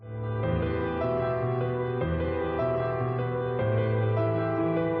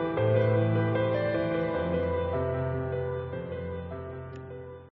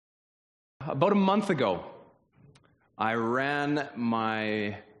About a month ago, I ran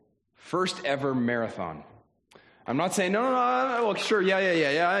my first ever marathon. I'm not saying, no, well, sure,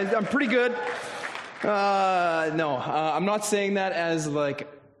 yeah, I'm pretty good. I'm not saying that as like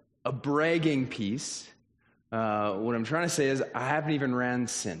a bragging piece. What I'm trying to say is I haven't even ran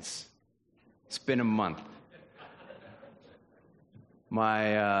since. It's been a month.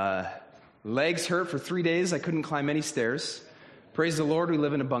 My legs hurt for 3 days. I couldn't climb any stairs. Praise the Lord, we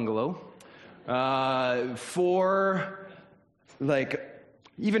live in a bungalow.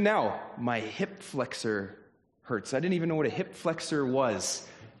 Even now, my hip flexor hurts. I didn't even know what a hip flexor was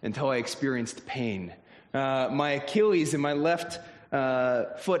until I experienced pain. My Achilles in my left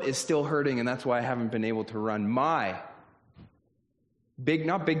foot is still hurting, and that's why I haven't been able to run. My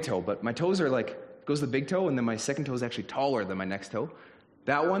not big toe, but my toes are like, goes the big toe, and then my second toe is actually taller than my next toe.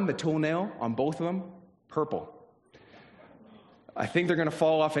 That one, the toenail on both of them, purple. I think they're going to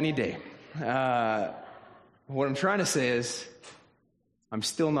fall off any day. What I'm trying to say is, I'm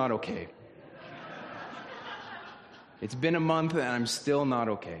still not okay. It's been a month and I'm still not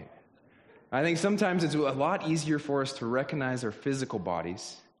okay. I think sometimes it's a lot easier for us to recognize our physical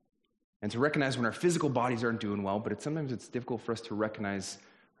bodies and to recognize when our physical bodies aren't doing well, but sometimes it's difficult for us to recognize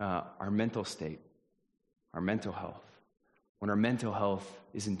our mental state, our mental health, when our mental health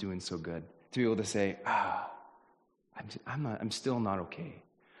isn't doing so good. To be able to say, I'm still not okay.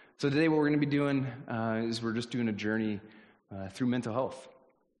 So today what we're going to be doing is we're just doing a journey through mental health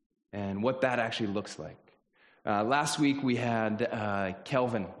and what that actually looks like. Last week we had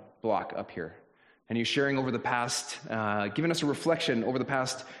Kelvin Block up here, and he's sharing over the past, giving us a reflection over the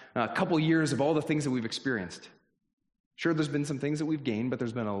past couple years of all the things that we've experienced. Sure, there's been some things that we've gained, but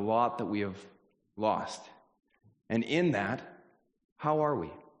there's been a lot that we have lost. And in that, how are we?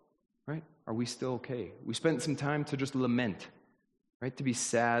 Right? Are we still okay? We spent some time to just lament, right? To be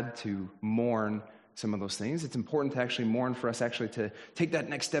sad, to mourn some of those things. It's important to actually mourn, for us actually to take that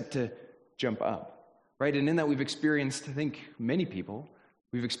next step to jump up, right? And in that we've experienced, I think many people,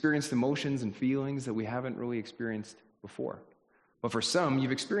 we've experienced emotions and feelings that we haven't really experienced before. But for some,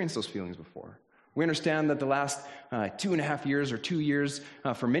 you've experienced those feelings before. We understand that the last 2.5 years or 2 years,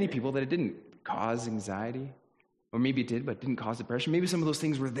 for many people, that it didn't cause anxiety, or maybe it did, but didn't cause depression. Maybe some of those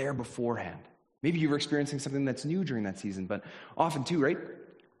things were there beforehand. Maybe you were experiencing something that's new during that season, but often too, right?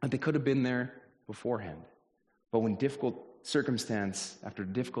 They could have been there beforehand. But when difficult circumstance after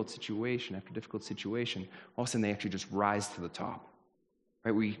difficult situation, all of a sudden they actually just rise to the top.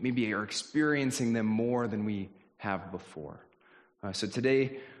 Right? We maybe are experiencing them more than we have before. So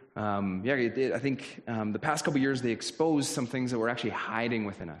today, I think the past couple years they exposed some things that were actually hiding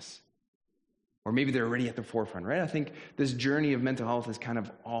within us. Or maybe they're already at the forefront, right? I think this journey of mental health is kind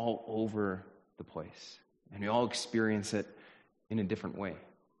of all over the place. And we all experience it in a different way.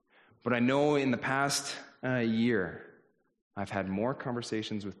 But I know in the past year, I've had more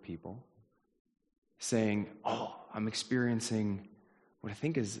conversations with people saying, I'm experiencing what I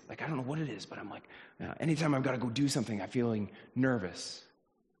think is, I don't know what it is, but I'm like, anytime I've got to go do something, I'm feeling nervous.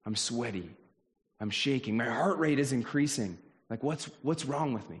 I'm sweaty. I'm shaking. My heart rate is increasing. Like, what's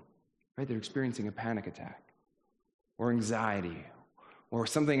wrong with me? Right? They're experiencing a panic attack or anxiety. Or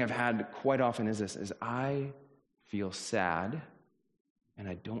something I've had quite often is this, is I feel sad and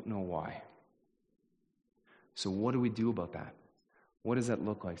I don't know why. So what do we do about that? What does that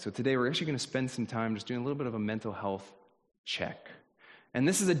look like? So today we're actually going to spend some time just doing a little bit of a mental health check. And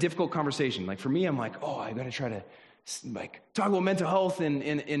this is a difficult conversation. Like for me, I'm like, I got to try to talk about mental health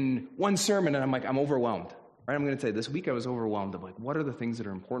in one sermon, and I'm overwhelmed. Right? I'm going to say this week I was overwhelmed of what are the things that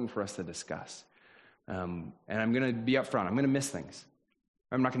are important for us to discuss? And I'm going to be upfront. I'm going to miss things.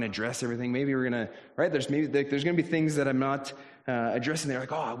 I'm not going to address everything. Maybe we're going to, right? There's going to be things that I'm not addressing. They're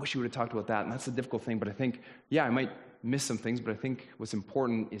like, I wish you would have talked about that. And that's the difficult thing. But I think, I might miss some things, but I think what's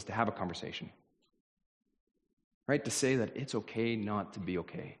important is to have a conversation. Right? To say that it's okay not to be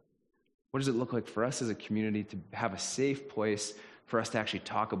okay. What does it look like for us as a community to have a safe place for us to actually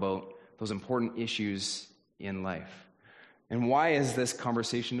talk about those important issues in life? And why is this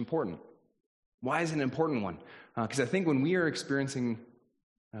conversation important? Why is it an important one? Because I think when we are experiencing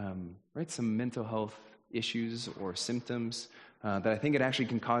some mental health issues or symptoms, that I think it actually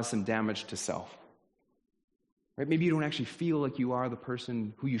can cause some damage to self. Right? Maybe you don't actually feel like you are the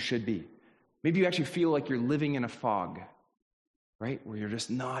person who you should be. Maybe you actually feel like you're living in a fog, right? Where you're just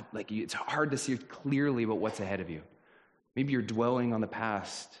not, it's hard to see clearly about what's ahead of you. Maybe you're dwelling on the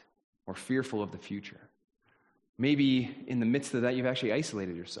past or fearful of the future. Maybe in the midst of that, you've actually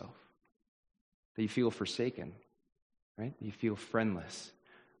isolated yourself. That you feel forsaken, right? That you feel friendless.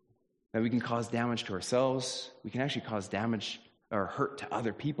 That we can cause damage to ourselves. We can actually cause damage or hurt to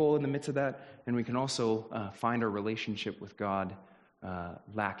other people in the midst of that, and we can also find our relationship with God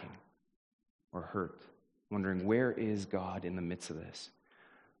lacking or hurt, wondering, where is God in the midst of this?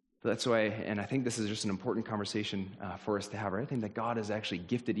 That's why, and I think this is just an important conversation for us to have, right? I think that God has actually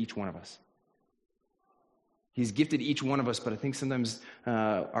gifted each one of us. He's gifted each one of us, but I think sometimes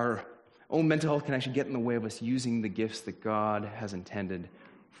our own mental health can actually get in the way of us using the gifts that God has intended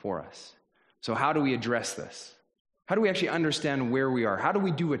for us. So how do we address this? How do we actually understand where we are? How do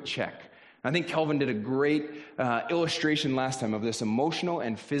we do a check? I think Kelvin did a great illustration last time of this emotional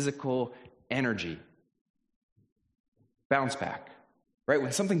and physical energy. Bounce back, right?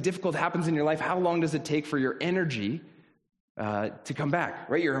 When something difficult happens in your life, how long does it take for your energy to come back,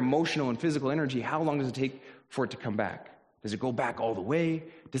 right? Your emotional and physical energy, how long does it take for it to come back? Does it go back all the way?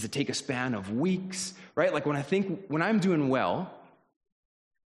 Does it take a span of weeks, right? Like when I'm doing well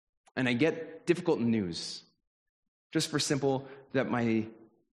and I get difficult news, just for simple, that my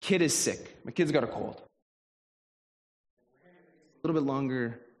kid is sick. My kid's got a cold. A little bit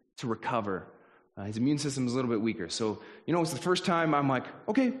longer to recover. His immune system is a little bit weaker. So, it's the first time I'm like,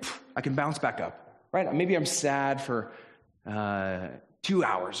 okay, I can bounce back up, right? Maybe I'm sad for 2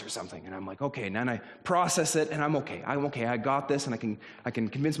 hours or something, and I'm like, okay, and then I process it, and I'm okay. I got this, and I can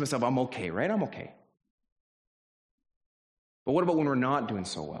convince myself I'm okay, right? I'm okay. But what about when we're not doing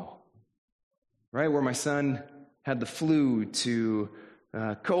so well, right? Where my son had the flu to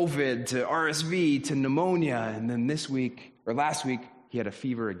COVID to RSV to pneumonia, and then last week, he had a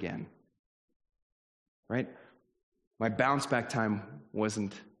fever again, right? My bounce back time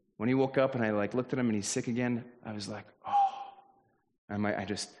wasn't, when he woke up and I looked at him and he's sick again, I was like, oh, and I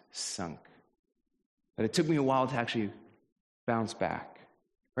just sunk. But it took me a while to actually bounce back,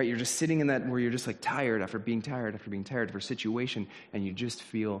 right? You're just sitting in that where you're just tired after being tired of a situation, and you just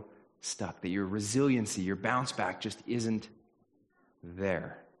feel stuck, that your resiliency, your bounce back just isn't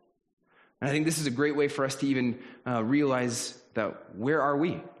there. And I think this is a great way for us to even realize that where are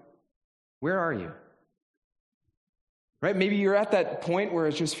we? Where are you? Right? Maybe you're at that point where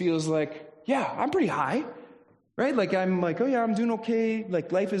it just feels like, yeah, I'm pretty high. Right? Oh yeah, I'm doing okay.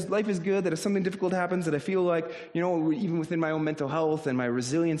 Life is good, that if something difficult happens, that I feel like, even within my own mental health and my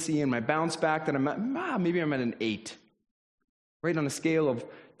resiliency and my bounce back, that maybe I'm at an 8. Right? On a scale of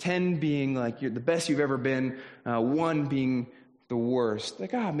 10 being you're the best you've ever been, 1 being the worst.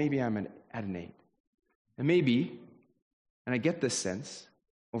 Maybe I'm at an 8. And maybe, and I get this sense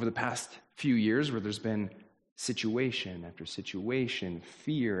over the past few years where there's been situation after situation,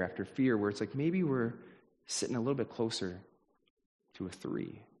 fear after fear, where it's maybe we're sitting a little bit closer to a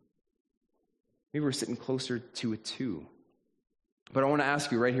 3. Maybe we're sitting closer to a 2. But I want to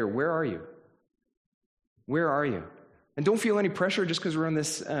ask you right here, where are you? Where are you? And don't feel any pressure just because we're on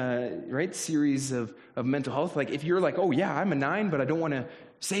this series of mental health. If you're oh yeah, I'm a 9, but I don't want to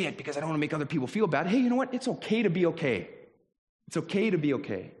say it because I don't want to make other people feel bad. Hey, you know what? It's okay to be okay. It's okay to be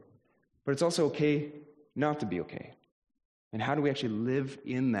okay. But it's also okay not to be okay. And how do we actually live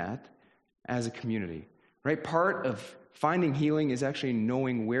in that as a community? Right? Part of finding healing is actually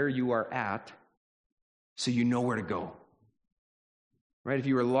knowing where you are at so you know where to go. Right? If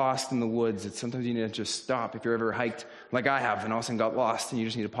you were lost in the woods, sometimes you need to just stop. If you're ever hiked like I have and all of a sudden got lost, and you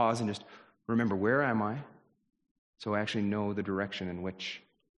just need to pause and just remember, where am I? So I actually know the direction in which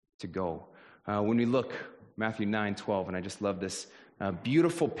to go. When we look, Matthew 9:12, and I just love this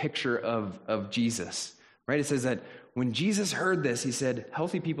beautiful picture of Jesus. Right? It says that when Jesus heard this, he said,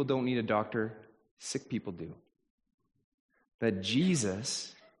 healthy people don't need a doctor, sick people do. That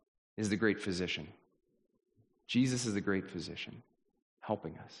Jesus is the great physician. Jesus is the great physician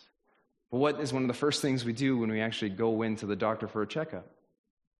helping us. But what is one of the first things we do when we actually go into the doctor for a checkup?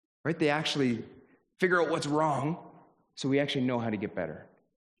 Right? They actually figure out what's wrong so we actually know how to get better.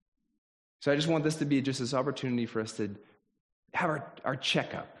 So I just want this to be just this opportunity for us to have our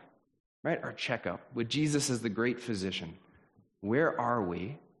checkup. Right? Our checkup with Jesus as the great physician. Where are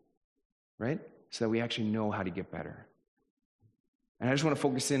we? Right? So that we actually know how to get better. And I just want to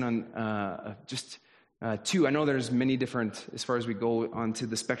focus in on just 2. I know there's many different, as far as we go onto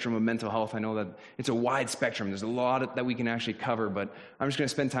the spectrum of mental health, I know that it's a wide spectrum. There's a lot that we can actually cover, but I'm just going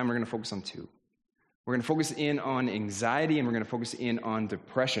to spend time, we're going to focus on 2. We're going to focus in on anxiety, and we're going to focus in on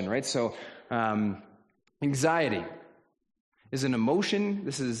depression, right? So anxiety is an emotion.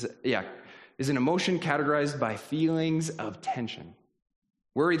 Is an emotion categorized by feelings of tension.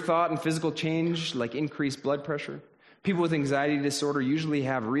 Worried thought and physical change, like increased blood pressure. People with anxiety disorder usually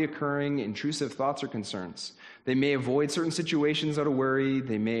have reoccurring intrusive thoughts or concerns. They may avoid certain situations out of worry.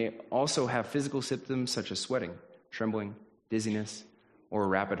 They may also have physical symptoms such as sweating, trembling, dizziness, or a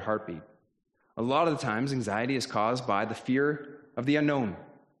rapid heartbeat. A lot of the times, anxiety is caused by the fear of the unknown,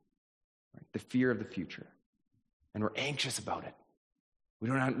 right? The fear of the future. And we're anxious about it. We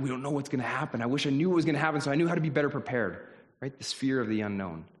don't know what's going to happen. I wish I knew what was going to happen so I knew how to be better prepared, right? This fear of the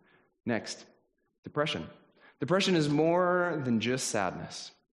unknown. Next, depression. Depression is more than just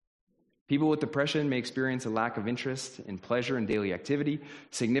sadness. People with depression may experience a lack of interest in pleasure and daily activity,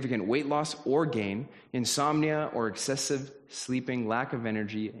 significant weight loss or gain, insomnia or excessive sleeping, lack of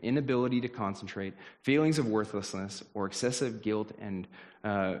energy, inability to concentrate, feelings of worthlessness, or excessive guilt and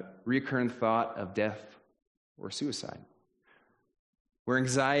recurrent thought of death or suicide. Where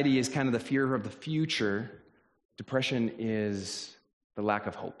anxiety is kind of the fear of the future, depression is the lack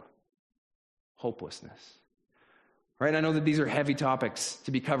of hope, hopelessness. Right? I know that these are heavy topics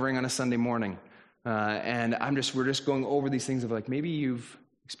to be covering on a Sunday morning, and we're just going over these things of like, maybe you've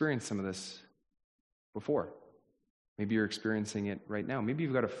experienced some of this before. Maybe you're experiencing it right now. Maybe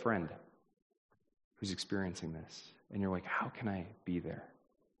you've got a friend who's experiencing this, and you're like, how can I be there?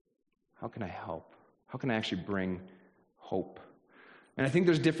 How can I help? How can I actually bring hope? And I think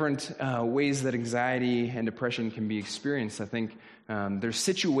there's different ways that anxiety and depression can be experienced. I think there's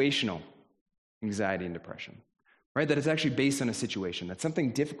situational anxiety and depression. Right, that it's actually based on a situation, that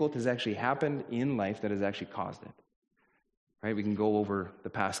something difficult has actually happened in life that has actually caused it. Right, we can go over the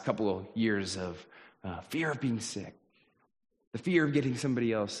past couple of years of fear of being sick, the fear of getting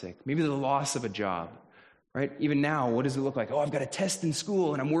somebody else sick, maybe the loss of a job. Right, even now, what does it look like? Oh, I've got a test in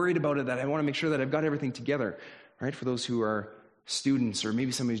school, and I'm worried about it. That I want to make sure that I've got everything together. Right, for those who are students, or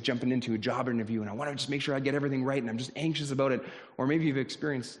maybe somebody's jumping into a job interview, and I want to just make sure I get everything right, and I'm just anxious about it. Or maybe you've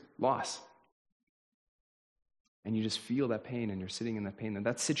experienced loss. And you just feel that pain, and you're sitting in that pain. And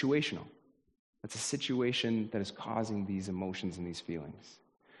that's situational. That's a situation that is causing these emotions and these feelings.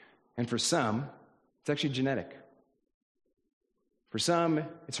 And for some, it's actually genetic. For some,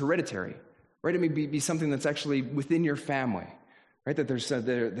 it's hereditary. Right? It may be something that's actually within your family. Right? That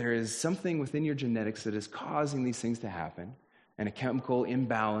there is something within your genetics that is causing these things to happen, and a chemical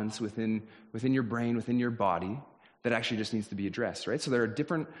imbalance within your brain, within your body, that actually just needs to be addressed, right? So there are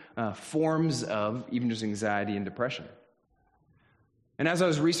different forms of even just anxiety and depression. And as I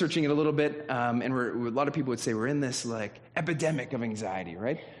was researching it a little bit, and a lot of people would say we're in this like epidemic of anxiety,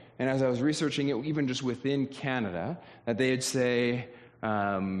 right? And as I was researching it, even just within Canada, that they'd say,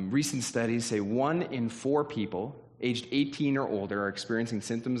 recent studies say 1 in 4 people aged 18 or older are experiencing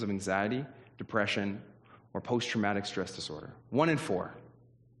symptoms of anxiety, depression, or post-traumatic stress disorder. 1 in 4,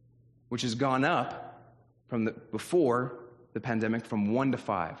 which has gone up from before the pandemic from 1 to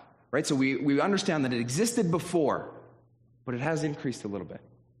 5, right? So we understand that it existed before, but it has increased a little bit.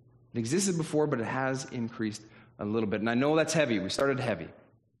 It existed before, but it has increased a little bit. And I know that's heavy. We started heavy,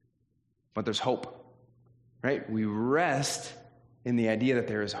 but there's hope, right? We rest in the idea that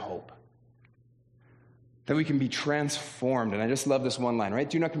there is hope, that we can be transformed. And I just love this one line, right?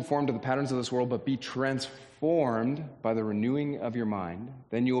 Do not conform to the patterns of this world, but be transformed by the renewing of your mind.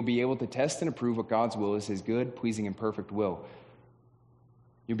 Then you will be able to test and approve what God's will is, his good, pleasing, and perfect will.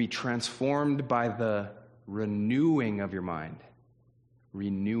 You'll be transformed by the renewing of your mind.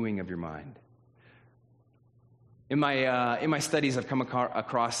 Renewing of your mind. In my studies, I've come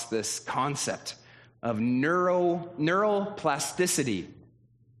across this concept of neuroplasticity.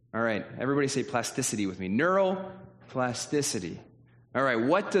 All right, everybody say plasticity with me. Neuroplasticity. All right,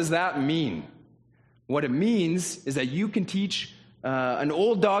 what does that mean? What it means is that you can teach an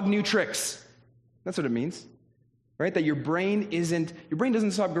old dog new tricks. That's what it means, right? That your brain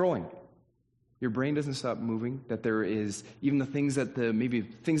doesn't stop growing. Your brain doesn't stop moving. That there is even the things that maybe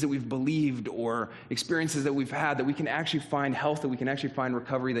things that we've believed or experiences that we've had, that we can actually find health, that we can actually find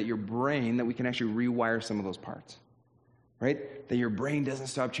recovery, that we can actually rewire some of those parts, right? That your brain doesn't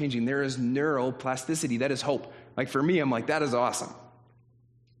stop changing. There is neuroplasticity. That is hope. Like for me, I'm like, that is awesome.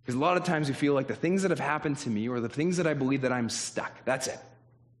 Because a lot of times we feel like the things that have happened to me or the things that I believe that I'm stuck. That's it.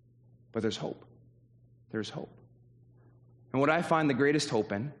 But there's hope. There's hope. And what I find the greatest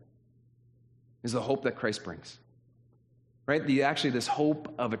hope in is the hope that Christ brings. Right? This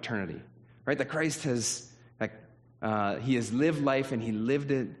hope of eternity. Right? That Christ has, he has lived life and he lived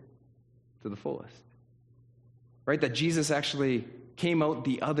it to the fullest. Right? That Jesus actually came out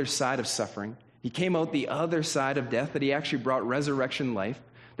the other side of suffering. He came out the other side of death. That he actually brought resurrection life.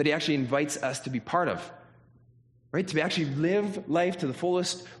 That he actually invites us to be part of, right? To actually live life to the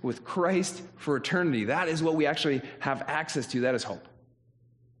fullest with Christ for eternity. That is what we actually have access to. That is hope.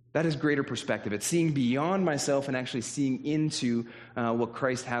 That is greater perspective. It's seeing beyond myself and actually seeing into what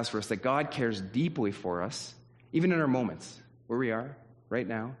Christ has for us, that God cares deeply for us, even in our moments, where we are right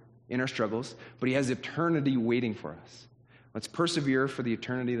now, in our struggles, but he has eternity waiting for us. Let's persevere for the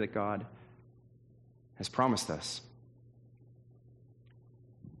eternity that God has promised us.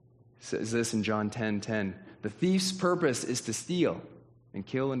 says this in John 10:10. The thief's purpose is to steal and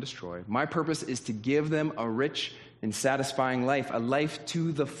kill and destroy. My purpose is to give them a rich and satisfying life, a life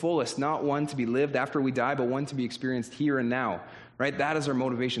to the fullest, not one to be lived after we die, but one to be experienced here and now. Right? That is our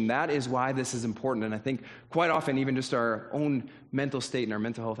motivation. That is why this is important. And I think quite often, even just our own mental state and our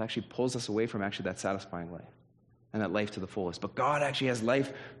mental health actually pulls us away from actually that satisfying life and that life to the fullest. But God actually has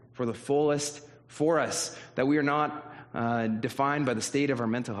life for the fullest for us, that we are not defined by the state of our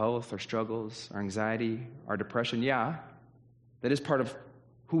mental health, our struggles, our anxiety, our depression. Yeah, that is part of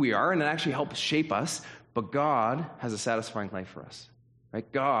who we are, and it actually helps shape us. But God has a satisfying life for us. Right?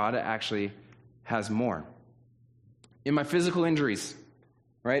 God actually has more. In my physical injuries,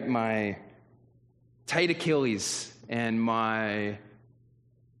 right, my tight Achilles and my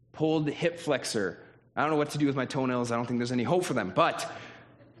pulled hip flexor, I don't know what to do with my toenails. I don't think there's any hope for them. But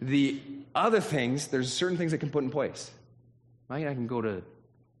the other things, there's certain things I can put in place. Right? I can go to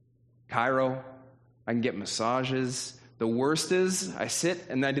chiro. I can get massages. The worst is I sit,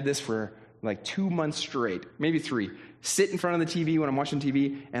 and I did this for like 2 months straight, maybe 3. Sit in front of the TV when I'm watching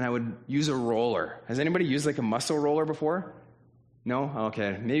TV, and I would use a roller. Has anybody used like a muscle roller before? No?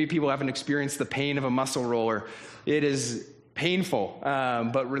 Okay. Maybe people haven't experienced the pain of a muscle roller. It is painful,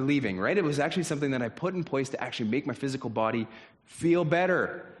 but relieving, right? It was actually something that I put in place to actually make my physical body feel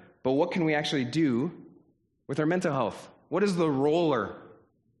better. But what can we actually do with our mental health? What is the roller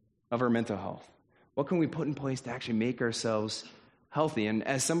of our mental health? What can we put in place to actually make ourselves healthy? And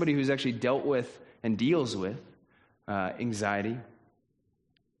as somebody who's actually dealt with and deals with anxiety,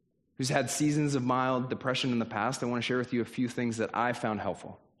 who's had seasons of mild depression in the past, I want to share with you a few things that I found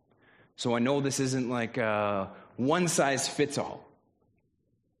helpful. So I know this isn't like one size fits all.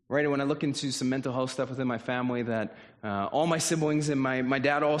 Right? And when I look into some mental health stuff within my family, that all my siblings and my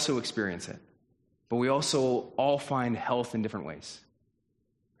dad also experience it. But we also all find health in different ways.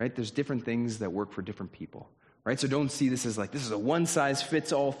 Right? There's different things that work for different people. Right? So don't see this as like this is a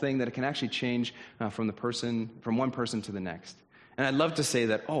one-size-fits-all thing, that it can actually change from one person to the next. And I'd love to say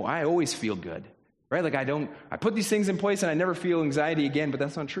that, I always feel good. Right? Like I put these things in place and I never feel anxiety again, but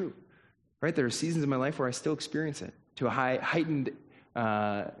that's not true. Right? There are seasons in my life where I still experience it to a heightened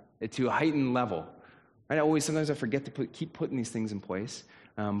level. Right? Sometimes I forget to keep putting these things in place.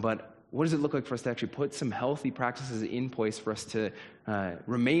 But what does it look like for us to actually put some healthy practices in place for us to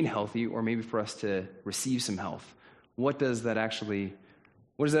remain healthy, or maybe for us to receive some health? What does that actually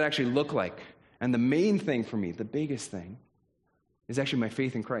look like? And the main thing for me, the biggest thing, is actually my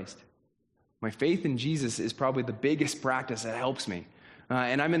faith in Christ. My faith in Jesus is probably the biggest practice that helps me.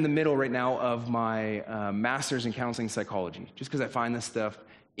 And I'm in the middle right now of my master's in counseling psychology, just because I find this stuff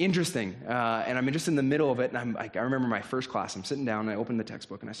interesting. And I'm just in the middle of it, and I remember my first class. I'm sitting down, and I open the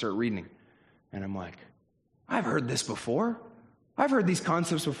textbook, and I start reading. And I'm like, I've heard this before. I've heard these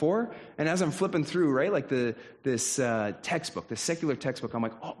concepts before. And as I'm flipping through, right, like this textbook, this secular textbook, I'm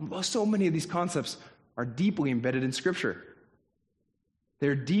like, so many of these concepts are deeply embedded in Scripture.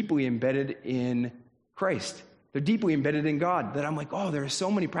 They're deeply embedded in Christ. They're deeply embedded in God, that I'm like, there are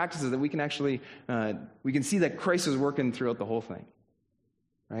so many practices that we can actually, we can see that Christ is working throughout the whole thing.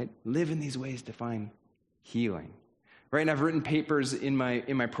 Right? Live in these ways to find healing. Right? And I've written papers in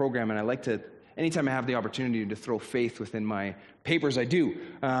my program, and I like to, anytime I have the opportunity to throw faith within my papers, I do.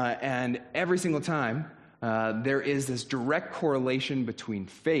 And every single time, there is this direct correlation between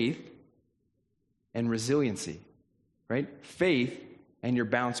faith and resiliency. Right? Faith and your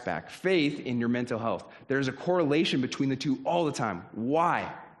bounce back. Faith in your mental health. There's a correlation between the two all the time.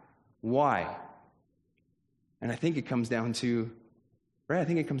 Why? And I think it comes down to, I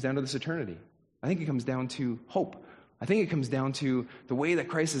think it comes down to this eternity. I think it comes down to hope. I think it comes down to the way that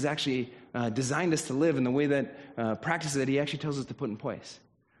Christ has actually designed us to live, and the way that practices that he actually tells us to put in place.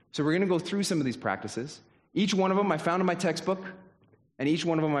 So we're going to go through some of these practices. Each one of them I found in my textbook, and each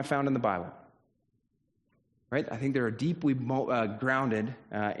one of them I found in the Bible. Right? I think they're deeply grounded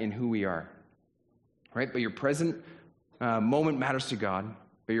in who we are. Right? But your present moment matters to God,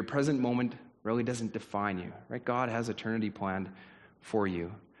 but your present moment really doesn't define you. Right? God has eternity planned for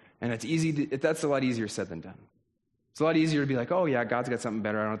you. And that's a lot easier said than done. It's a lot easier to be like, God's got something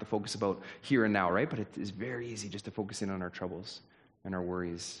better. I don't have to focus about here and now, right? But it is very easy just to focus in on our troubles and our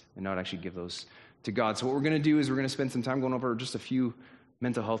worries and not actually give those to God. So what we're going to do is we're going to spend some time going over just a few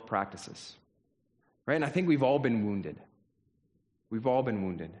mental health practices. Right? And I think we've all been wounded. We've all been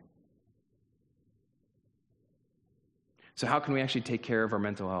wounded. So how can we actually take care of our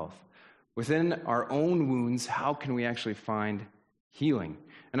mental health? Within our own wounds, how can we actually find healing?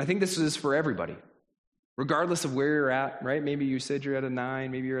 And I think this is for everybody. Regardless of where you're at, right? Maybe you said you're at a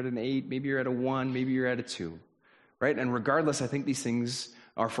 9, maybe you're at an 8, maybe you're at a 1, maybe you're at a 2. Right? And regardless, I think these things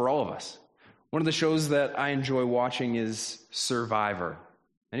are for all of us. One of the shows that I enjoy watching is Survivor.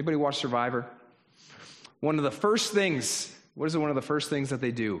 Anybody watch Survivor? One of the first things that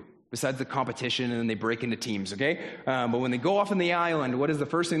they do besides the competition, and then they break into teams, okay? But when they go off on the island, what is the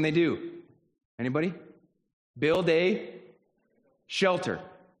first thing they do? Anybody? Build a shelter.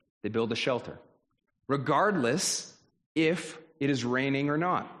 They build a shelter. Regardless if it is raining or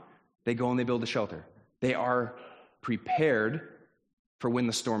not, they go and they build a shelter. They are prepared for when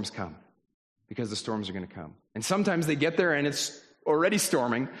the storms come, because the storms are going to come. And sometimes they get there and it's already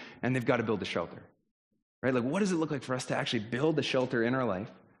storming and they've got to build a shelter. Right? Like, what does it look like for us to actually build a shelter in our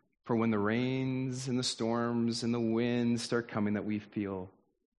life for when the rains and the storms and the winds start coming, that we feel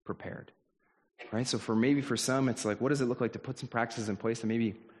prepared? Right? So for some, it's like, what does it look like to put some practices in place to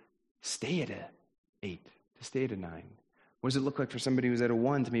maybe stay at a 8, to stay at a 9? What does it look like for somebody who's at a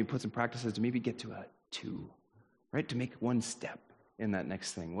 1 to maybe put some practices to maybe get to a 2, right? To make one step in that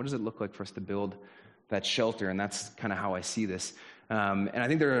next thing. What does it look like for us to build that shelter? And that's kind of how I see this. And I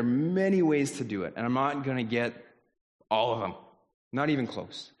think there are many ways to do it. And I'm not going to get all of them, not even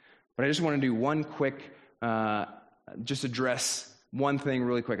close. But I just want to do one quick, just address one thing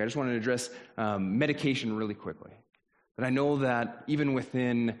really quick. I just want to address medication really quickly. But I know that even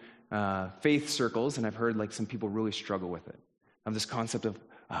within faith circles, and I've heard like some people really struggle with it, of this concept of,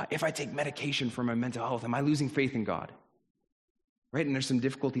 if I take medication for my mental health, am I losing faith in God? Right? And there's some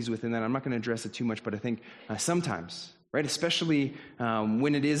difficulties within that. I'm not going to address it too much, but I think sometimes, right, especially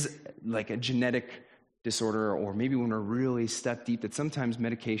when it is like a genetic disorder, or maybe when we're really stuck deep, that sometimes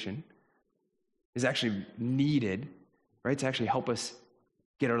medication is actually needed, right, to actually help us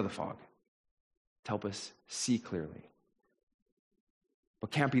get out of the fog, to help us see clearly.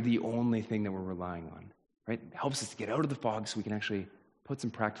 But can't be the only thing that we're relying on, right? It helps us to get out of the fog so we can actually put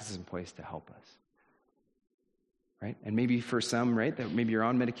some practices in place to help us, right? And maybe for some, right, that maybe you're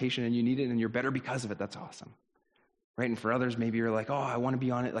on medication and you need it and you're better because of it. That's awesome, right? And for others, maybe you're like, oh, I want to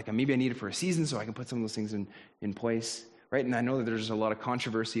be on it. Like maybe I need it for a season so I can put some of those things in place, right? And I know that there's a lot of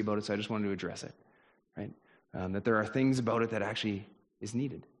controversy about it, so I just wanted to address it, right? That there are things about it that actually is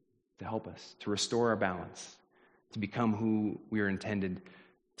needed to help us, to restore our balance, to become who we are intended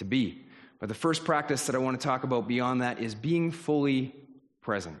to be. But the first practice that I want to talk about beyond that is being fully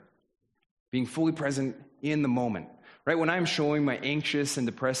present. Being fully present in the moment. Right? When I'm showing my anxious and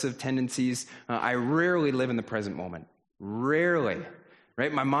depressive tendencies, I rarely live in the present moment. Rarely.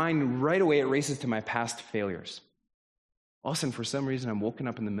 Right? My mind right away, it races to my past failures. All of a sudden, for some reason, I'm woken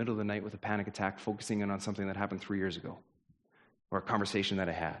up in the middle of the night with a panic attack, focusing in on something that happened 3 years ago, or a conversation that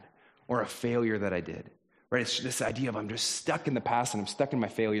I had, or a failure that I did. Right? It's this idea of I'm just stuck in the past and I'm stuck in my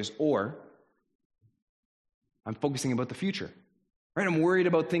failures, or I'm focusing about the future. Right? I'm worried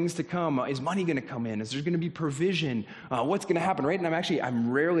about things to come. Is money going to come in? Is there going to be provision? What's going to happen? Right? And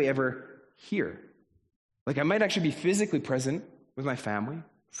I'm rarely ever here. Like I might actually be physically present with my family,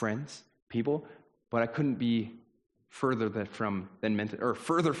 friends, people, but I couldn't be further from them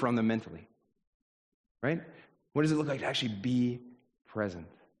mentally. Right? What does it look like to actually be present?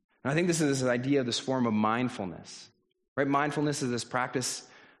 And I think this is this idea of this form of mindfulness. Right? Mindfulness is this practice,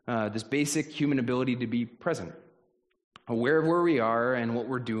 this basic human ability to be present, aware of where we are and what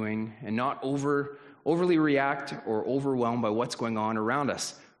we're doing, and not overly react or overwhelmed by what's going on around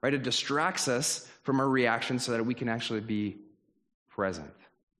us. Right? It distracts us from our reactions so that we can actually be present.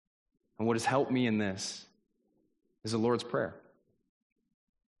 And what has helped me in this is the Lord's Prayer.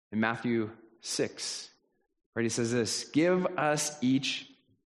 In Matthew 6, right, he says this, "Give us each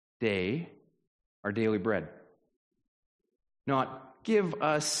day our daily bread." Not give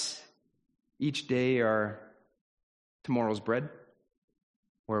us each day our tomorrow's bread,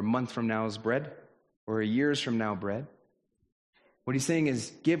 or a month from now's bread, or a year's from now bread. What he's saying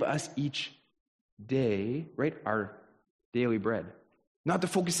is give us each day, right, our daily bread. Not to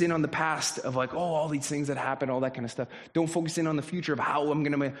focus in on the past of like, oh, all these things that happen, all that kind of stuff. Don't focus in on the future of how I'm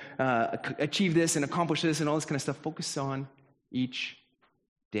going to achieve this and accomplish this and all this kind of stuff. Focus on each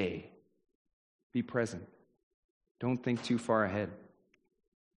day. Be present. Don't think too far ahead.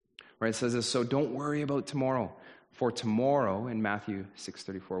 Right? It says this, so don't worry about tomorrow. For tomorrow, in Matthew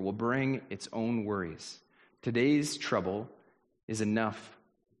 6:34, will bring its own worries. Today's trouble is enough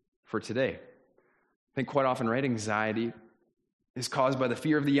for today. I think quite often, right, anxiety is caused by the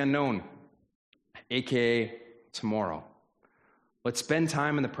fear of the unknown, aka tomorrow. Let's spend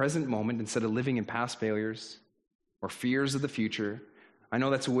time in the present moment instead of living in past failures or fears of the future. I know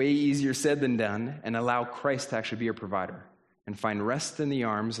that's way easier said than done, and allow Christ to actually be our provider and find rest in the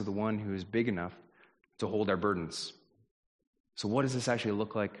arms of the one who is big enough to hold our burdens. So what does this actually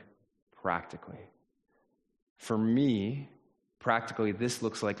look like practically? For me, Practically, this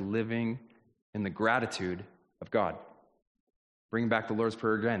looks like living in the gratitude of God. Bring back the Lord's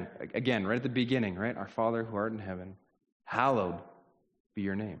Prayer again, right at the beginning, right? Our Father who art in heaven, hallowed be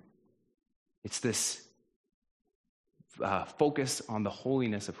your name. It's this focus on the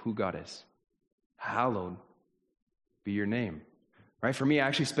holiness of who God is. Hallowed be your name. Right? For me, I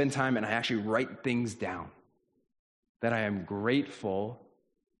actually spend time and I actually write things down that I am grateful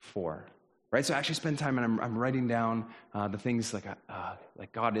for. Right? So I actually spend time and I'm writing down the things like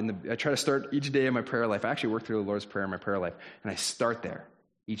God I try to start each day in my prayer life. I actually work through the Lord's Prayer in my prayer life, and I start there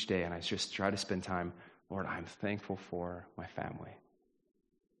each day, and I just try to spend time, Lord, I'm thankful for my family,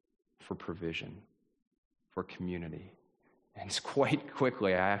 for provision, for community. And it's quite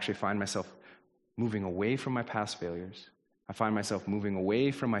quickly, I actually find myself moving away from my past failures. I find myself moving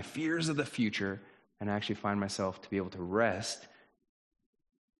away from my fears of the future, and I actually find myself to be able to rest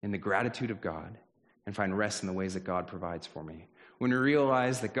in the gratitude of God and find rest in the ways that God provides for me. When we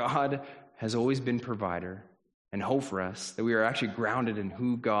realize that God has always been provider and hope for us, that we are actually grounded in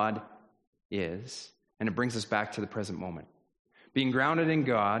who God is, and it brings us back to the present moment. Being grounded in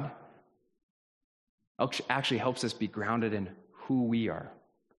God actually helps us be grounded in who we are,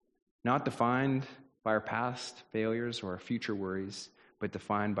 not defined by our past failures or our future worries, but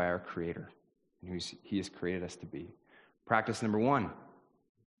defined by our Creator and who He has created us to be. Practice number 1,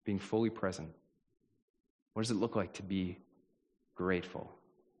 being fully present. What does it look like to be grateful,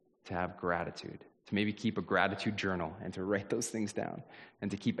 to have gratitude, to maybe keep a gratitude journal and to write those things down and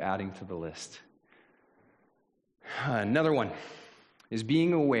to keep adding to the list? Another one is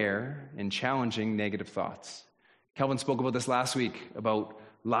being aware and challenging negative thoughts. Kelvin spoke about this last week, about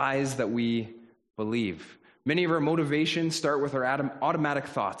lies that we believe. Many of our motivations start with our automatic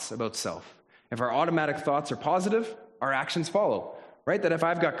thoughts about self. If our automatic thoughts are positive, our actions follow, right? That if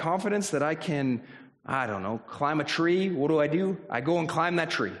I've got confidence that I can, climb a tree, what do? I go and climb that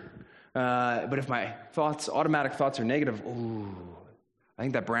tree. But if my automatic thoughts are negative, I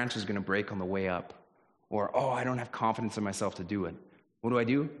think that branch is going to break on the way up. Or, I don't have confidence in myself to do it. What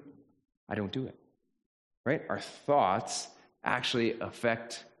do? I don't do it. Right? Our thoughts actually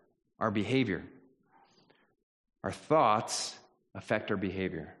affect our behavior. Our thoughts affect our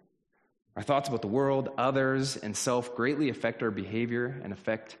behavior. Our thoughts about the world, others, and self greatly affect our behavior and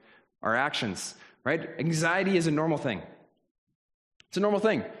affect our actions. Right? Anxiety is a normal thing. It's a normal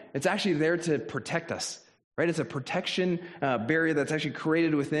thing. It's actually there to protect us. Right? It's a protection barrier that's actually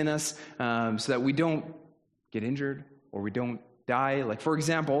created within us so that we don't get injured or we don't die. Like, for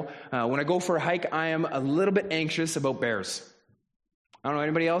example, when I go for a hike, I am a little bit anxious about bears. I don't know,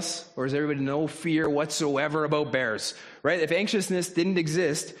 anybody else? Or is everybody no fear whatsoever about bears? Right? If anxiousness didn't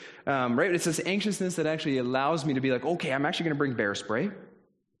exist, right? It's this anxiousness that actually allows me to be like, okay, I'm actually going to bring bear spray.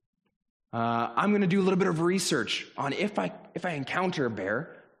 I'm going to do a little bit of research on if I encounter a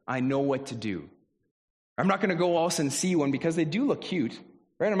bear, I know what to do. I'm not going to go all of a sudden see one because they do look cute,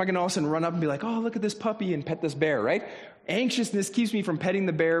 right? I'm not going to all of a sudden run up and be like, oh, look at this puppy and pet this bear, right? Anxiousness keeps me from petting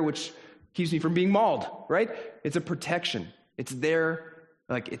the bear, which keeps me from being mauled, right? It's a protection. It's there,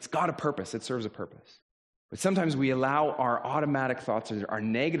 like it's got a purpose. It serves a purpose. But sometimes we allow our automatic thoughts, or our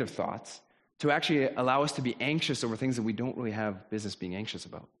negative thoughts, to actually allow us to be anxious over things that we don't really have business being anxious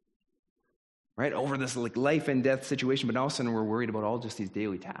about. Right? Over this like life and death situation, but all of a sudden we're worried about all just these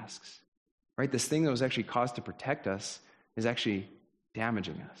daily tasks. Right? This thing that was actually caused to protect us is actually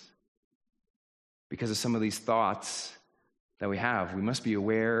damaging us because of some of these thoughts that we have. We must be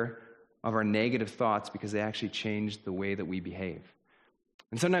aware of our negative thoughts because they actually change the way that we behave.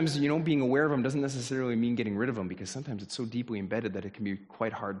 And sometimes, being aware of them doesn't necessarily mean getting rid of them, because sometimes it's so deeply embedded that it can be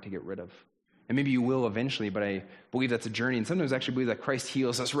quite hard to get rid of. And maybe you will eventually, but I believe that's a journey. And sometimes I actually believe that Christ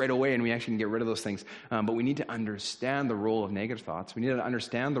heals us right away and we actually can get rid of those things. But we need to understand the role of negative thoughts. We need to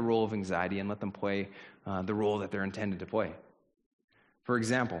understand the role of anxiety and let them play the role that they're intended to play. For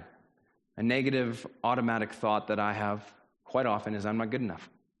example, a negative automatic thought that I have quite often is I'm not good enough.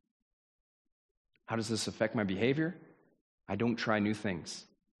 How does this affect my behavior? I don't try new things.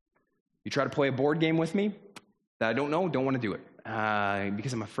 You try to play a board game with me that I don't want to do it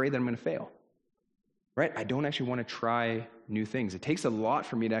because I'm afraid that I'm going to fail. Right? I don't actually want to try new things. It takes a lot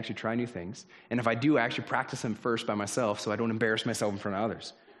for me to actually try new things. And if I do, I actually practice them first by myself so I don't embarrass myself in front of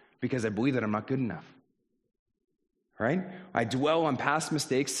others because I believe that I'm not good enough. Right? I dwell on past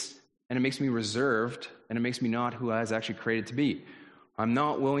mistakes and it makes me reserved and it makes me not who I was actually created to be. I'm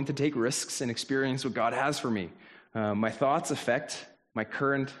not willing to take risks and experience what God has for me. My thoughts affect my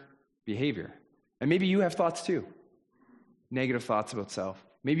current behavior. And maybe you have thoughts too. Negative thoughts about self.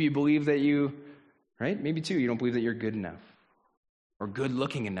 Maybe you believe that right? Maybe too, you don't believe that you're good enough or good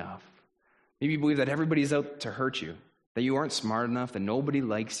looking enough. Maybe you believe that everybody's out to hurt you. that you aren't smart enough, that nobody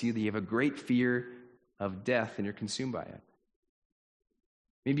likes you, that you have a great fear of death and you're consumed by it.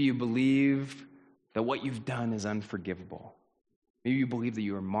 Maybe you believe that what you've done is unforgivable. Maybe you believe that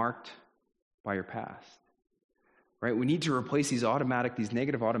you are marked by your past. Right? We need to replace these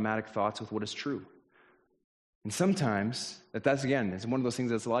negative automatic thoughts with what is true. And sometimes, that's again, it's one of those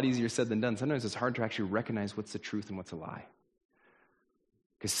things that's a lot easier said than done. Sometimes it's hard to actually recognize what's the truth and what's a lie.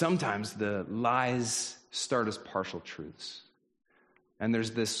 Because sometimes the lies start as partial truths. And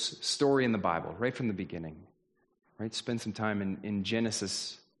there's this story in the Bible, right from the beginning. Right? Spend some time in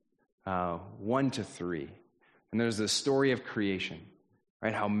Genesis 1 to 3. And there's the story of creation,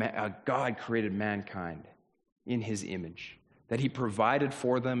 right? How God created mankind in his image, that he provided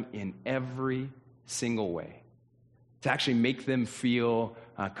for them in every single way, to actually make them feel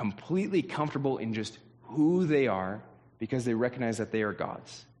completely comfortable in just who they are, because they recognize that they are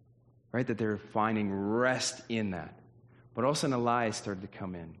God's, right? That they're finding rest in that. But also a lie started to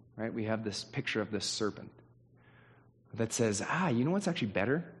come in, right? We have this picture of this serpent that says, you know what's actually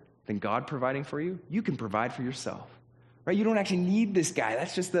better than God providing for you? You can provide for yourself, right? You don't actually need this guy.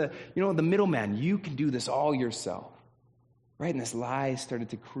 That's just the middleman. You can do this all yourself, right? And this lie started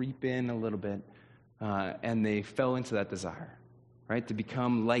to creep in a little bit, and they fell into that desire, right? To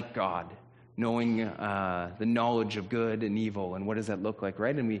become like God, knowing the knowledge of good and evil, and what does that look like,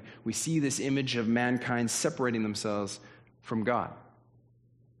 right? And we see this image of mankind separating themselves from God.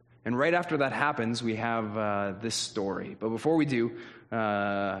 And right after that happens, we have this story. But before we do,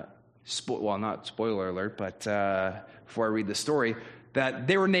 not spoiler alert, but before I read the story, that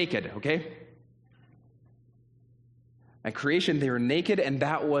they were naked, okay? At creation, they were naked, and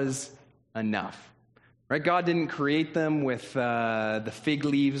that was enough. Right? God didn't create them with the fig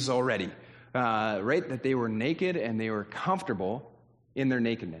leaves already. Right? That they were naked and they were comfortable in their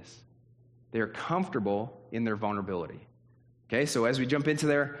nakedness. They are comfortable in their vulnerability. Okay, so as we jump into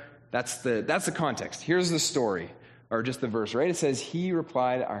there, that's the context. Here's the story, or just the verse, right? It says, he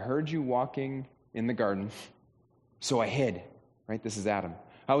replied, I heard you walking in the garden, so I hid. Right? This is Adam.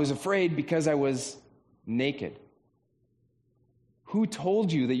 I was afraid because I was naked. Who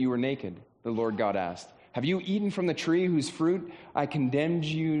told you that you were naked? The Lord God asked. Have you eaten from the tree whose fruit I condemned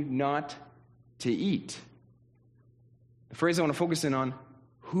you not to eat? The phrase I want to focus in on,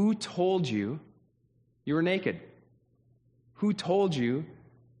 who told you you were naked? Who told you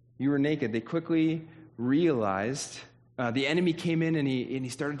you were naked? They quickly realized the enemy came in and he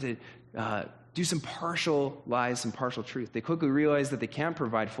started to do some partial lies, some partial truth. They quickly realized that they can't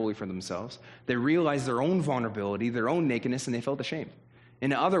provide fully for themselves. They realized their own vulnerability, their own nakedness, and they felt ashamed.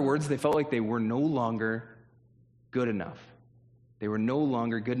 In other words, they felt like they were no longer good enough. They were no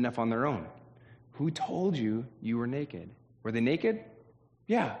longer good enough on their own. Who told you you were naked? Were they naked?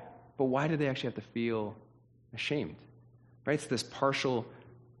 Yeah. But why did they actually have to feel ashamed? Right? It's this partial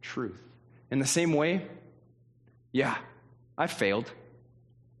truth. In the same way, yeah, I failed,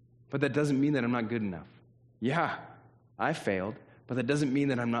 but that doesn't mean that I'm not good enough. Yeah, I failed, but that doesn't mean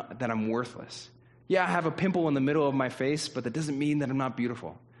that I'm worthless. Yeah, I have a pimple in the middle of my face, but that doesn't mean that I'm not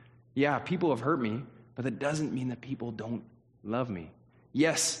beautiful. Yeah, people have hurt me, but that doesn't mean that people don't love me.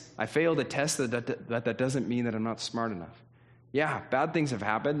 Yes, I failed a test, that doesn't mean that I'm not smart enough. Yeah, bad things have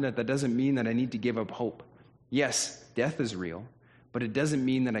happened, that doesn't mean that I need to give up hope. Yes, death is real, but it doesn't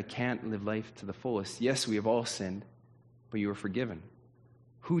mean that I can't live life to the fullest. Yes, we have all sinned, but you are forgiven.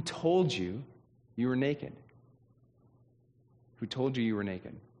 Who told you you were naked? Who told you you were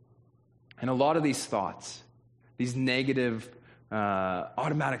naked? And a lot of these thoughts, these negative,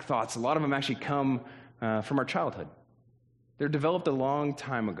 automatic thoughts, a lot of them actually come from our childhood. They're developed a long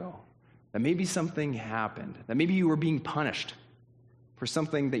time ago. That maybe something happened. That maybe you were being punished for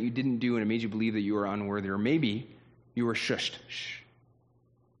something that you didn't do and it made you believe that you were unworthy. Or maybe you were shushed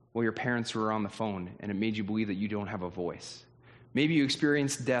while your parents were on the phone and it made you believe that you don't have a voice. Maybe you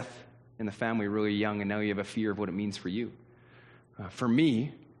experienced death in the family really young and now you have a fear of what it means for you. For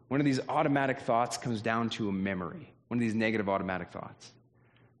me, one of these automatic thoughts comes down to a memory. One of these negative automatic thoughts.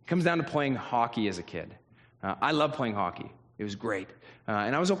 It comes down to playing hockey as a kid. I loved playing hockey. It was great.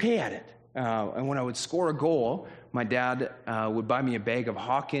 And I was okay at it. And when I would score a goal, my dad would buy me a bag of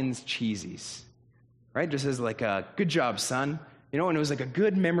Hawkins cheesies. Right? Just as like a, good job, son. And it was like a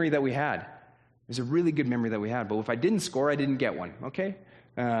good memory that we had. It was a really good memory that we had. But if I didn't score, I didn't get one. Okay?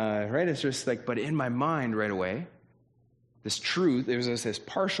 Right? It's just like, but in my mind right away, this truth, there was this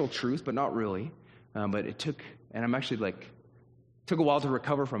partial truth, but not really. But it took, and I'm actually took a while to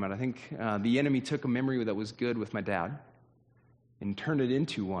recover from it. I think the enemy took a memory that was good with my dad and turned it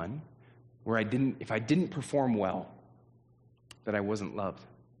into one where if I didn't perform well, that I wasn't loved.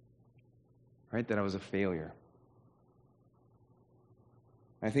 Right? That I was a failure.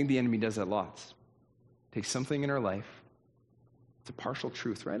 I think the enemy does that lots. Takes something in our life. It's a partial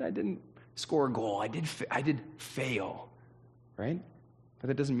truth, right? I didn't score a goal. I did fail, right? But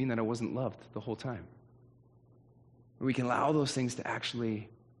that doesn't mean that I wasn't loved the whole time. We can allow those things to actually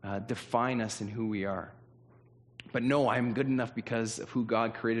define us in who we are. But no, I'm good enough because of who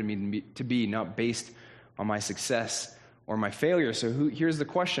God created me to be, not based on my success or my failure. So here's the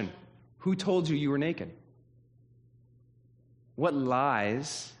question. Who told you you were naked? What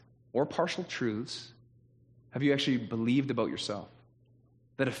lies or partial truths have you actually believed about yourself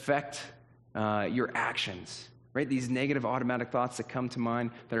that affect your actions, right? These negative automatic thoughts that come to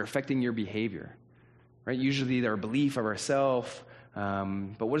mind that are affecting your behavior, right? Usually they're a belief of ourselves,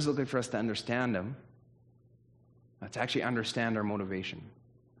 but what does it look like for us to understand them? To actually understand our motivation.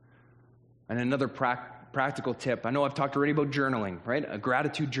 And another practical tip, I know I've talked already about journaling, right? A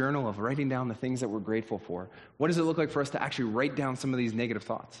gratitude journal of writing down the things that we're grateful for. What does it look like for us to actually write down some of these negative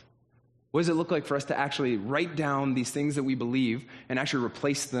thoughts? What does it look like for us to actually write down these things that we believe and actually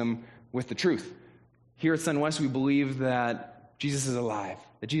replace them with the truth? Here at SunWest, we believe that Jesus is alive,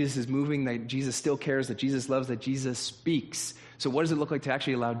 that Jesus is moving, that Jesus still cares, that Jesus loves, that Jesus speaks. So what does it look like to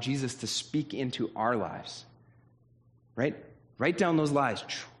actually allow Jesus to speak into our lives? Right? Write down those lies.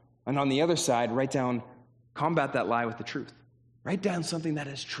 And on the other side, combat that lie with the truth. Write down something that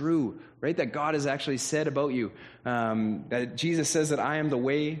is true, right? That God has actually said about you. That Jesus says that I am the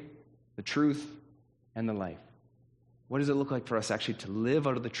way, the truth, and the life. What does it look like for us actually to live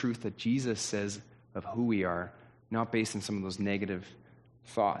out of the truth that Jesus says of who we are, not based on some of those negative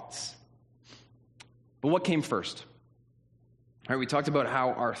thoughts? But what came first? All right, we talked about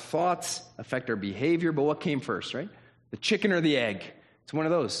how our thoughts affect our behavior, but what came first, right? The chicken or the egg? It's one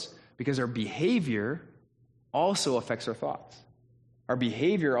of those. Because our behavior also affects our thoughts. Our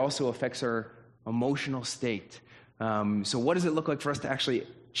behavior also affects our emotional state. So what does it look like for us to actually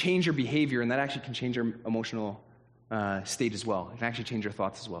change our behavior? And that actually can change our emotional state as well. It can actually change our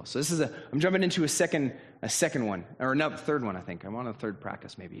thoughts as well. So I'm jumping into a second one, or no, third one, I think. I'm on a third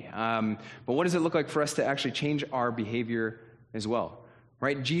practice maybe. But what does it look like for us to actually change our behavior as well?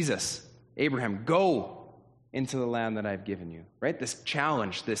 Right? Jesus, Abraham, go into the land that I've given you, right? This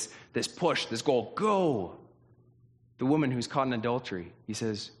challenge, this push, this goal, go. The woman who's caught in adultery, he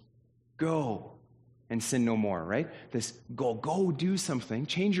says, go and sin no more, right? This goal, go do something,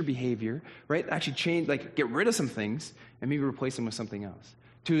 change your behavior, right? Actually get rid of some things and maybe replace them with something else.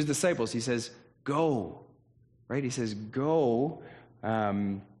 To his disciples, he says, go, right? He says, go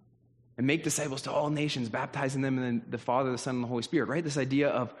and make disciples to all nations, baptizing them in the Father, the Son, and the Holy Spirit, right? This idea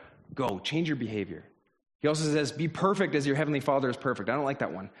of go, change your behavior. He also says, be perfect as your heavenly Father is perfect. I don't like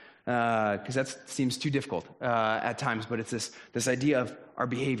that one because that seems too difficult at times, but it's this idea of our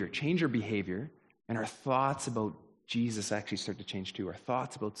behavior. Change our behavior, and our thoughts about Jesus actually start to change too. Our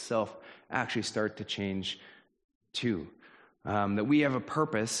thoughts about self actually start to change too. That we have a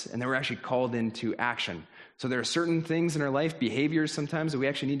purpose, and that we're actually called into action. So there are certain things in our life, behaviors sometimes, that we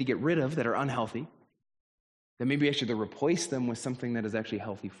actually need to get rid of that are unhealthy, that maybe actually to replace them with something that is actually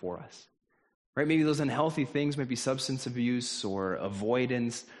healthy for us. Right? Maybe those unhealthy things might be substance abuse or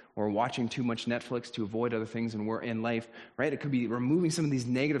avoidance or watching too much Netflix to avoid other things in life. Right? It could be removing some of these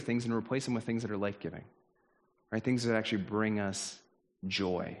negative things and replacing them with things that are life-giving. Right? Things that actually bring us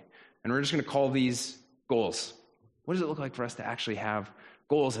joy. And we're just going to call these goals. What does it look like for us to actually have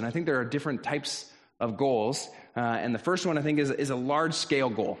goals? And I think there are different types of goals. And the first one, I think, is a large-scale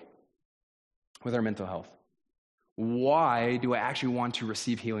goal with our mental health. Why do I actually want to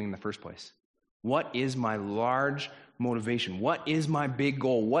receive healing in the first place? What is my large motivation? What is my big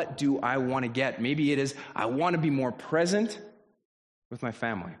goal? What do I want to get? Maybe it is I want to be more present with my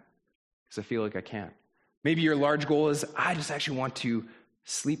family because I feel like I can't. Maybe your large goal is I just actually want to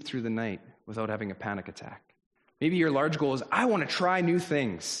sleep through the night without having a panic attack. Maybe your large goal is I want to try new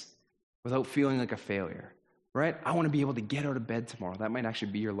things without feeling like a failure, right? I want to be able to get out of bed tomorrow. That might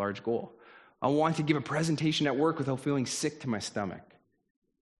actually be your large goal. I want to give a presentation at work without feeling sick to my stomach.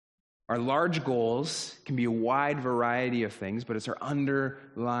 Our large goals can be a wide variety of things, but it's our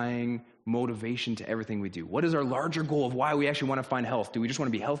underlying motivation to everything we do. What is our larger goal of why we actually want to find health? Do we just want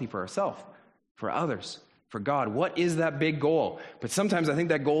to be healthy for ourselves, for others, for God? What is that big goal? But sometimes I think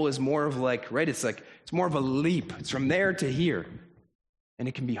that goal is more of it's more of a leap. It's from there to here. And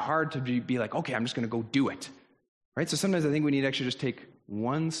it can be hard to be like, okay, I'm just going to go do it. Right? So sometimes I think we need to actually just take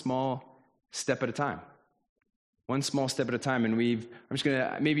one small step at a time. One small step at a time, and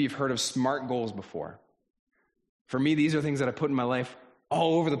maybe you've heard of SMART goals before. For me, these are things that I put in my life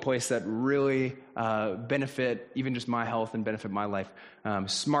all over the place that really benefit even just my health and benefit my life.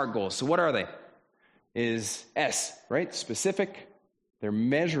 SMART goals. So what are they? Is S, right? Specific, they're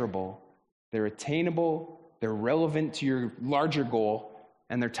measurable, they're attainable, they're relevant to your larger goal,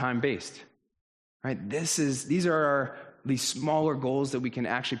 and they're time-based. Right? These are these smaller goals that we can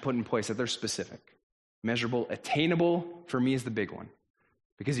actually put in place, that they're specific. Measurable, attainable, for me, is the big one.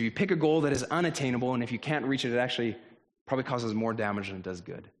 Because if you pick a goal that is unattainable, and if you can't reach it, it actually probably causes more damage than it does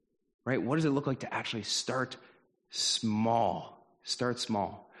good. Right? What does it look like to actually start small? Start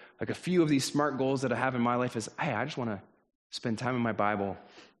small. Like a few of these SMART goals that I have in my life is, hey, I just want to spend time in my Bible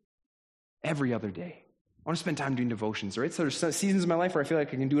every other day. I want to spend time doing devotions, right? So there's seasons in my life where I feel like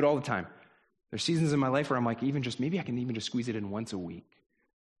I can do it all the time. There's seasons in my life where I'm like, maybe I can even just squeeze it in once a week,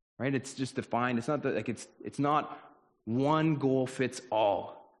 right? It's just defined. It's not it's not one goal fits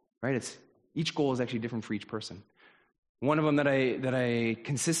all, right? Each goal is actually different for each person. One of them that I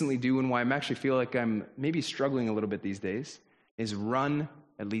consistently do, and why I actually feel like I'm maybe struggling a little bit these days, is run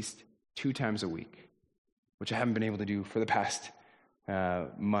at least 2 times a week, which I haven't been able to do for the past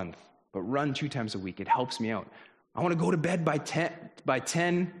month. But run 2 times a week. It helps me out. I want to go to bed by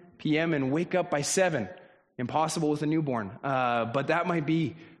 10 p.m. and wake up by 7. Impossible with a newborn. But that might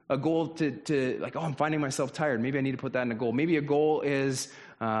be a goal to like, I'm finding myself tired. Maybe I need to put that in a goal. Maybe a goal is,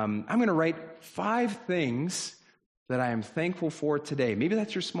 I'm going to write 5 things that I am thankful for today. Maybe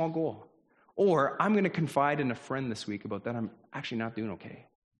that's your small goal. Or I'm going to confide in a friend this week about that I'm actually not doing okay.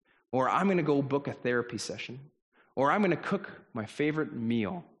 Or I'm going to go book a therapy session. Or I'm going to cook my favorite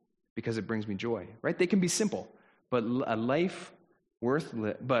meal because it brings me joy, right? They can be simple, but it's a life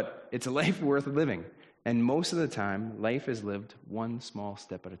worth living. And most of the time, life is lived one small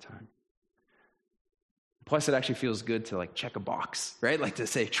step at a time. Plus, it actually feels good to like check a box, right? Like to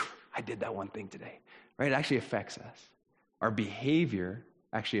say, I did that one thing today, right? It actually affects us. Our behavior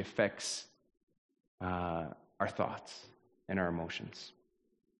actually affects our thoughts and our emotions.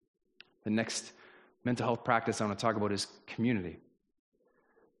 The next mental health practice I want to talk about is community.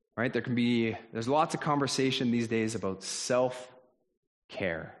 Right? There's lots of conversation these days about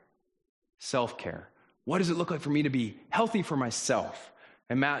self-care. Self-care. What does it look like for me to be healthy for myself?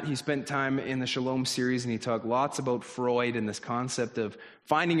 And Matt, he spent time in the Shalom series, and he talked lots about Freud and this concept of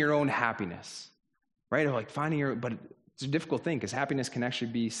finding your own happiness. Right? Or like but it's a difficult thing because happiness can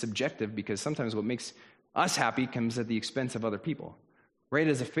actually be subjective, because sometimes what makes us happy comes at the expense of other people. Right?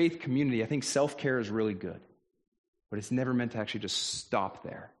 As a faith community, I think self-care is really good, but it's never meant to actually just stop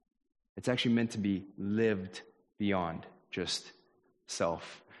there. It's actually meant to be lived beyond just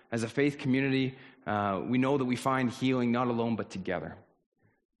self. As a faith community, we know that we find healing not alone, but together.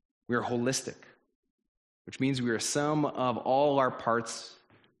 We are holistic, which means we are a sum of all our parts.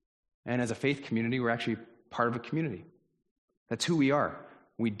 And as a faith community, we're actually part of a community. That's who we are.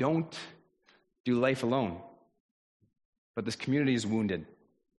 We don't do life alone. But this community is wounded.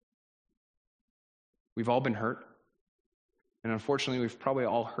 We've all been hurt. And unfortunately, we've probably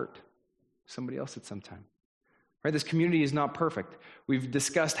all hurt somebody else at some time. Right? This community is not perfect. We've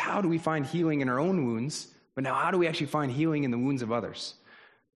discussed how do we find healing in our own wounds, but now how do we actually find healing in the wounds of others?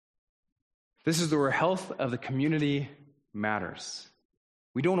 This is where health of the community matters.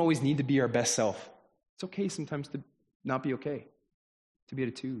 We don't always need to be our best self. It's okay sometimes to not be okay, to be at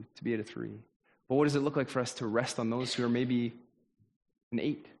a 2, to be at a 3. But what does it look like for us to rest on those who are maybe an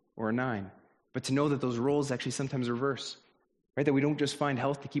 8 or a 9, but to know that those roles actually sometimes reverse? Right, that we don't just find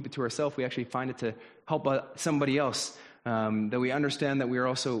health to keep it to ourselves, we actually find it to help somebody else. That we understand that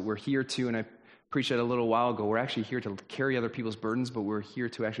we're here to, and I preached that a little while ago, we're actually here to carry other people's burdens, but we're here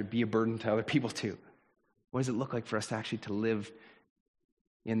to actually be a burden to other people too. What does it look like for us to actually to live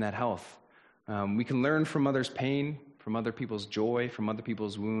in that health? We can learn from others' pain, from other people's joy, from other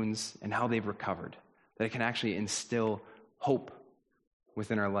people's wounds, and how they've recovered. That it can actually instill hope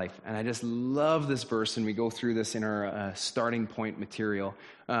within our life. And I just love this verse, and we go through this in our starting point material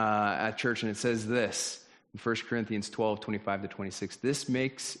at church, and it says this in 1 Corinthians 12, 25 to 26. This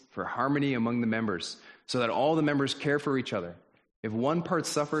makes for harmony among the members, so that all the members care for each other. If one part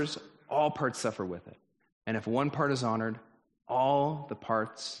suffers, all parts suffer with it. And if one part is honored, all the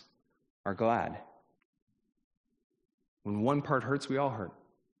parts are glad. When one part hurts, we all hurt.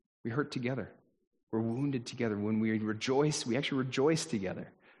 We hurt together. We're wounded together. When we rejoice, we actually rejoice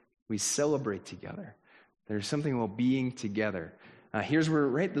together. We celebrate together. There's something about being together. Here's where,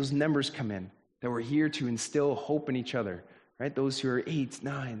 right, those numbers come in, that we're here to instill hope in each other, right? Those who are 8s,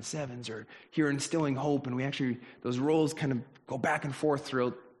 9s, 7s are here instilling hope, and those roles kind of go back and forth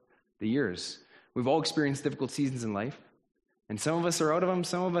throughout the years. We've all experienced difficult seasons in life, and some of us are out of them,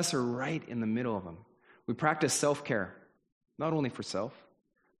 some of us are right in the middle of them. We practice self-care, not only for self,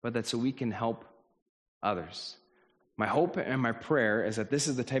 but that so we can help others. My hope and my prayer is that this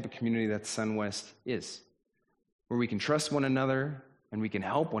is the type of community that SunWest is, where we can trust one another, and we can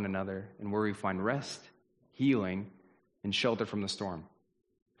help one another, and where we find rest, healing, and shelter from the storm.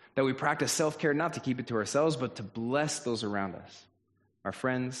 That we practice self-care not to keep it to ourselves, but to bless those around us, our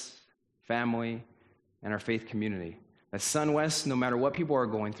friends, family, and our faith community. That SunWest, no matter what people are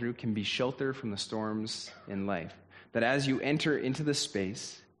going through, can be shelter from the storms in life. That as you enter into this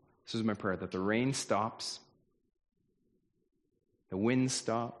space, this is my prayer, that the rain stops, the winds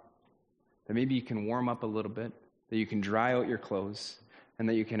stop, that maybe you can warm up a little bit, that you can dry out your clothes, and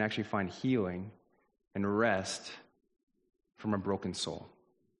that you can actually find healing and rest from a broken soul.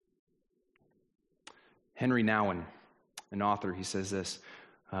 Henry Nouwen, an author, he says this,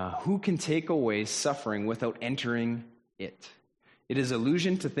 who can take away suffering without entering it? It is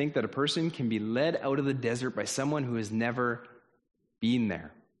illusion to think that a person can be led out of the desert by someone who has never been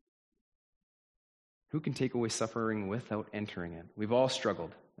there. Who can take away suffering without entering it? We've all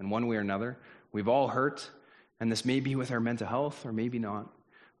struggled in one way or another. We've all hurt, and this may be with our mental health or maybe not.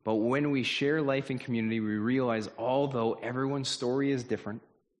 But when we share life in community, we realize although everyone's story is different,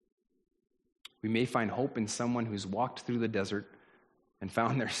 we may find hope in someone who's walked through the desert and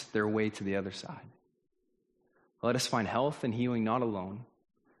found their way to the other side. Let us find health and healing not alone,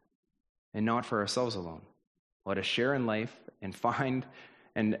 and not for ourselves alone. Let us share in life and find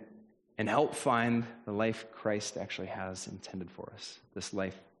and help find the life Christ actually has intended for us, this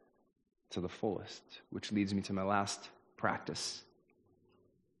life to the fullest, which leads me to my last practice,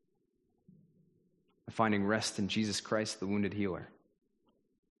 of finding rest in Jesus Christ, the wounded healer.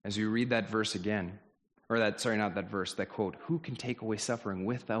 As we read that verse again, that quote, who can take away suffering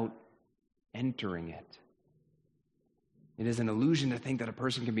without entering it? It is an illusion to think that a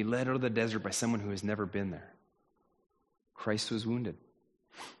person can be led out of the desert by someone who has never been there. Christ was wounded.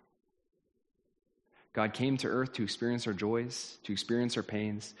 God came to earth to experience our joys, to experience our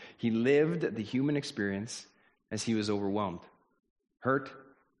pains. He lived the human experience as he was overwhelmed, hurt,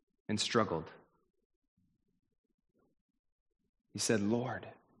 and struggled. He said, Lord,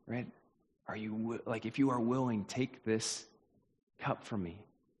 right? If you are willing, take this cup from me.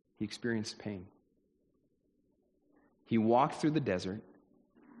 He experienced pain. He walked through the desert.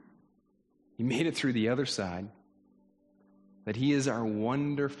 He made it through the other side. That he is our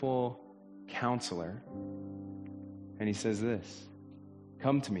wonderful counselor. And he says this,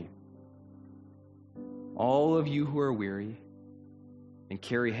 come to me, all of you who are weary and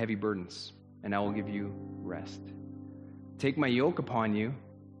carry heavy burdens, and I will give you rest. Take my yoke upon you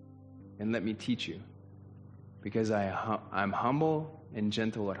and let me teach you, because I'm humble and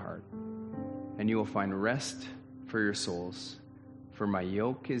gentle at heart, and you will find rest for your souls. For my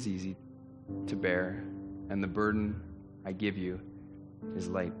yoke is easy to bear, and the burden I give you is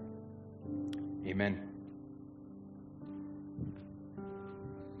light. Amen.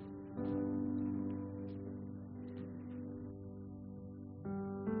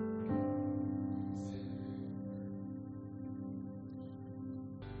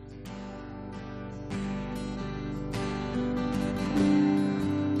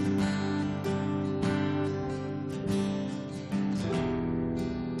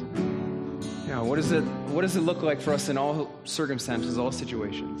 What does it look like for us in all circumstances, all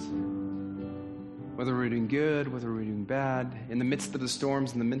situations? Whether we're doing good, whether we're doing bad, in the midst of the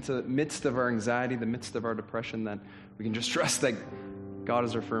storms, in the midst of our anxiety, the midst of our depression, that we can just trust that God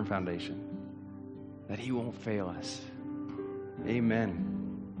is our firm foundation, that he won't fail us.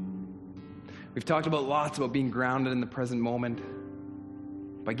 Amen. We've talked lots about being grounded in the present moment,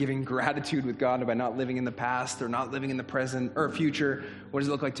 by giving gratitude with God, and by not living in the past or not living in the present or future. What does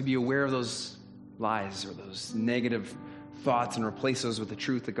it look like to be aware of those lies or those negative thoughts and replace those with the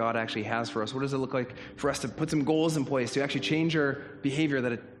truth that God actually has for us? What does it look like for us to put some goals in place to actually change our behavior,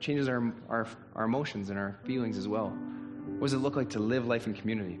 that it changes our emotions and our feelings as well? What does it look like to live life in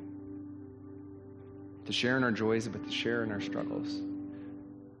community? To share in our joys, but to share in our struggles.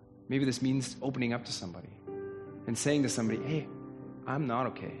 Maybe this means opening up to somebody and saying to somebody, hey, I'm not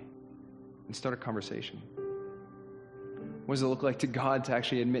okay, and start a conversation. What does it look like to God to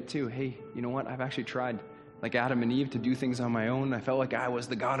actually admit to, hey, you know what, I've actually tried, like Adam and Eve, to do things on my own. I felt like I was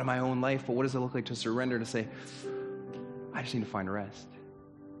the God of my own life, but what does it look like to surrender, to say, I just need to find rest.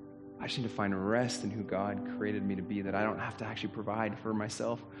 I just need to find rest in who God created me to be, that I don't have to actually provide for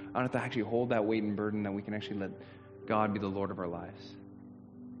myself. I don't have to actually hold that weight and burden, that we can actually let God be the Lord of our lives.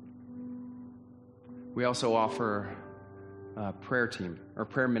 We also offer a prayer team or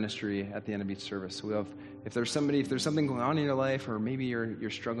prayer ministry at the end of each service. So we have, if there's something going on in your life, or maybe you're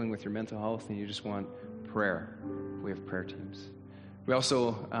struggling with your mental health and you just want prayer, we have prayer teams. We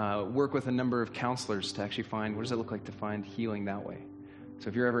also work with a number of counselors to actually find, what does it look like to find healing that way? So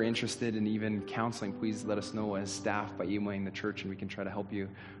if you're ever interested in even counseling, please let us know as staff by emailing the church, and we can try to help you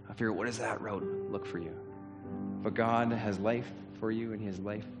figure out what does that route look for you. But God has life for you, and he has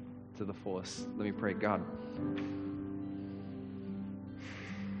life to the fullest. Let me pray. God,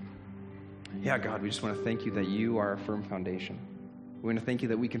 God, we just want to thank you that you are a firm foundation. We want to thank you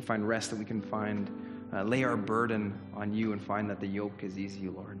that we can find rest, that we can find, lay our burden on you and find that the yoke is easy,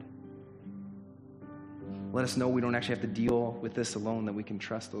 Lord. Let us know we don't actually have to deal with this alone, that we can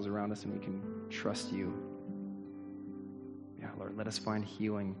trust those around us and we can trust you. Yeah, Lord, let us find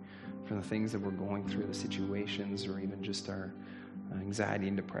healing from the things that we're going through, the situations, or even just our anxiety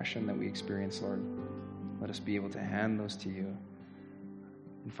and depression that we experience, Lord. Let us be able to hand those to you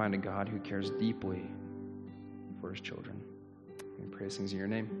and find a God who cares deeply for his children. We pray these things in your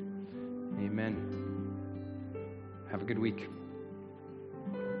name. Amen. Have a good week.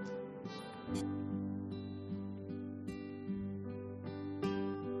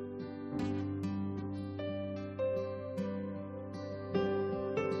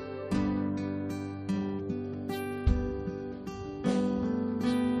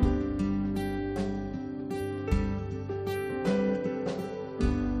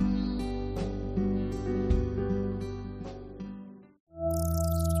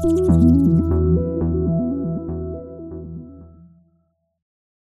 Thank you.